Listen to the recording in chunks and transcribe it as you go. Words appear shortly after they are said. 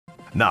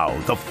Now,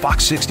 the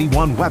Fox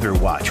 61 Weather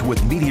Watch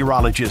with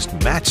meteorologist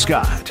Matt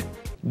Scott.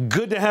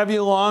 Good to have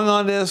you along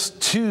on this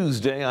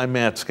Tuesday. I'm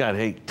Matt Scott.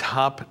 Hey,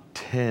 top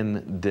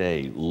 10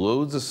 day.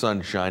 Loads of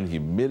sunshine,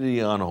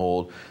 humidity on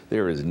hold.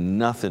 There is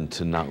nothing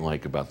to not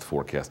like about the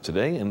forecast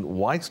today. And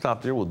why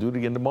stop there? We'll do it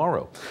again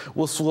tomorrow.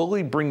 We'll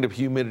slowly bring the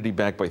humidity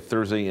back by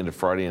Thursday into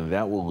Friday, and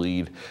that will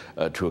lead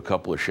to a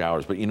couple of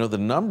showers. But you know, the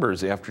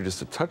numbers after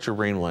just a touch of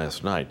rain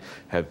last night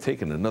have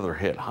taken another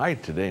hit. High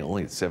today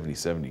only at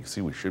 77. You can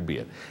see we should be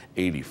at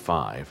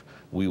 85.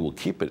 We will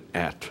keep it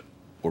at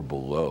or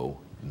below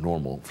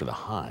normal for the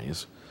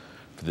highs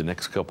for the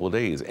next couple of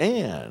days.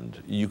 And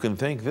you can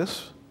thank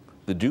this,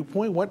 the dew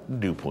point.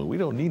 What dew point? We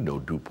don't need no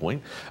dew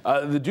point.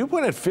 The dew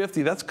point at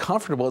 50, that's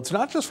comfortable. It's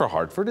not just for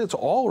Hartford, it's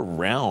all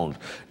around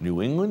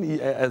New England.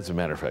 As a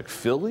matter of fact,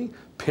 Philly,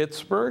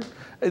 Pittsburgh,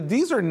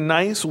 these are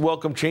nice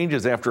welcome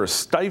changes after a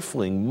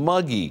stifling,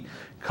 muggy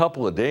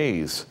couple of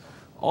days,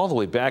 all the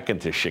way back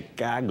into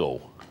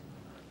Chicago.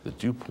 The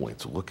dew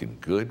point's looking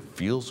good,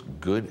 feels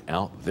good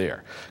out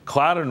there.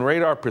 Cloud and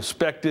radar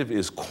perspective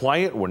is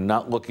quiet. We're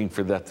not looking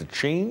for that to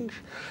change.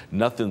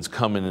 Nothing's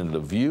coming into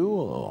view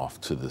off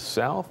to the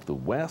south, the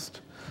west,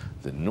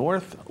 the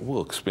north.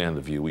 We'll expand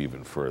the view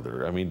even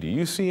further. I mean, do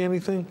you see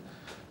anything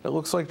that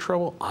looks like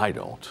trouble? I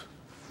don't.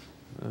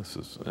 This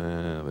is,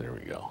 there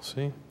we go,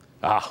 see?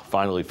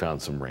 Finally found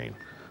some rain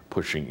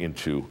pushing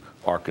into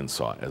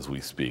Arkansas as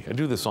we speak. I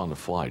do this on the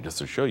fly just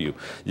to show you.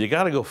 You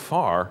gotta go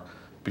far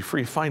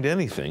before you find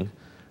anything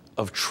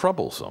of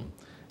troublesome.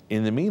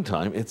 In the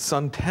meantime, it's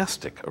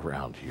suntastic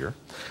around here.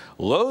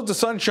 Loads of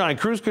sunshine,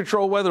 cruise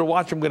control weather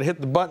watch. I'm gonna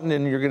hit the button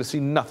and you're gonna see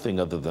nothing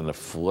other than a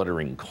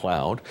fluttering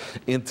cloud.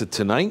 Into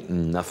tonight,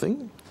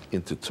 nothing.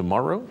 Into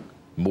tomorrow,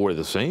 more of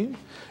the same.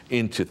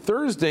 Into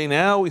Thursday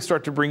now, we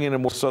start to bring in a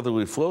more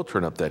southerly flow,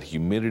 turn up that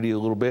humidity a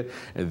little bit,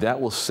 and that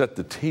will set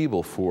the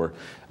table for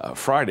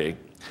Friday.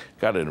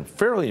 Got a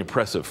fairly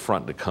impressive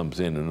front that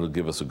comes in, and it'll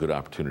give us a good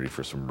opportunity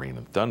for some rain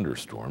and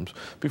thunderstorms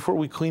before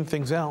we clean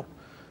things out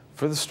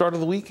for the start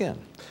of the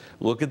weekend.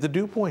 Look at the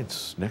dew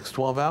points. Next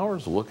 12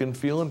 hours, looking,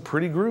 feeling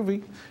pretty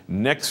groovy.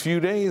 Next few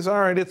days,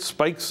 all right, it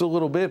spikes a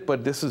little bit,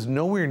 but this is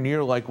nowhere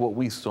near like what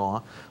we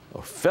saw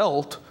or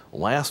felt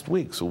last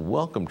week. So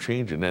welcome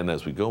change. And then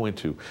as we go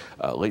into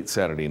late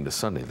Saturday into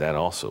Sunday, that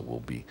also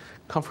will be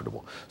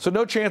comfortable. So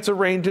no chance of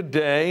rain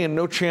today and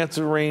no chance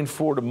of rain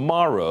for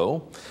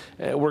tomorrow.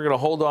 We're going to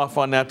hold off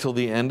on that till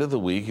the end of the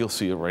week. You'll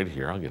see it right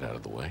here. I'll get out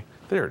of the way.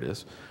 There it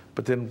is.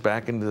 But then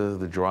back into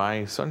the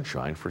dry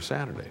sunshine for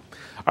Saturday.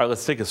 All right,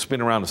 let's take a spin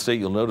around the state.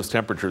 You'll notice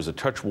temperatures a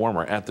touch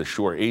warmer at the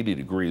shore, 80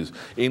 degrees.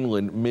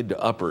 Inland, mid to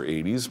upper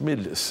 80s, mid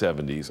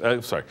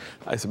 70s. Sorry,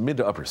 I said mid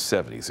to upper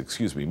 70s,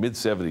 excuse me, mid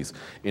 70s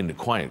in the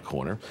quiet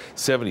corner,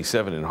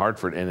 77 in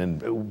Hartford, and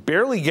then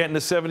barely getting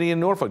to 70 in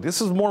Norfolk. This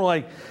is more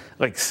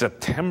like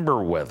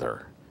September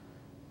weather,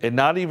 and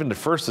not even the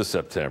 1st of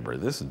September.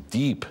 This is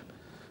deep.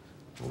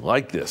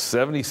 Like this,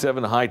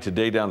 77 high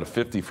today, down to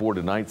 54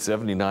 tonight,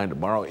 79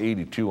 tomorrow,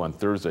 82 on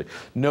Thursday.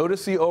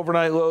 Notice the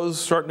overnight lows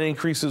starting to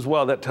increase as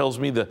well. That tells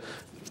me the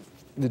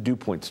dew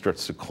point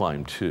starts to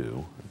climb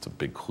too. That's a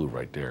big clue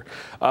right there.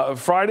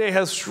 Friday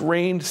has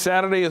rained,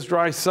 Saturday is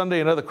dry,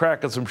 Sunday another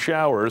crack of some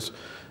showers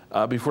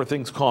before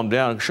things calm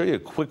down. I'll show you a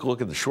quick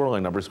look at the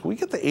shoreline numbers. We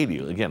get to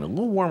 80, again, a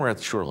little warmer at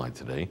the shoreline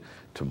today,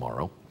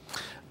 tomorrow,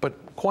 but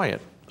quiet.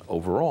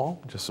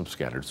 Overall, just some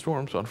scattered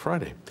storms on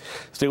Friday.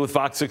 Stay with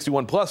Fox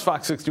 61 Plus,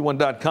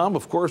 fox61.com.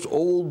 Of course,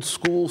 old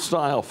school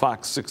style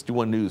Fox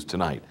 61 News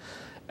tonight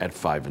at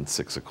 5 and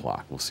 6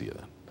 o'clock. We'll see you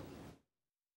then.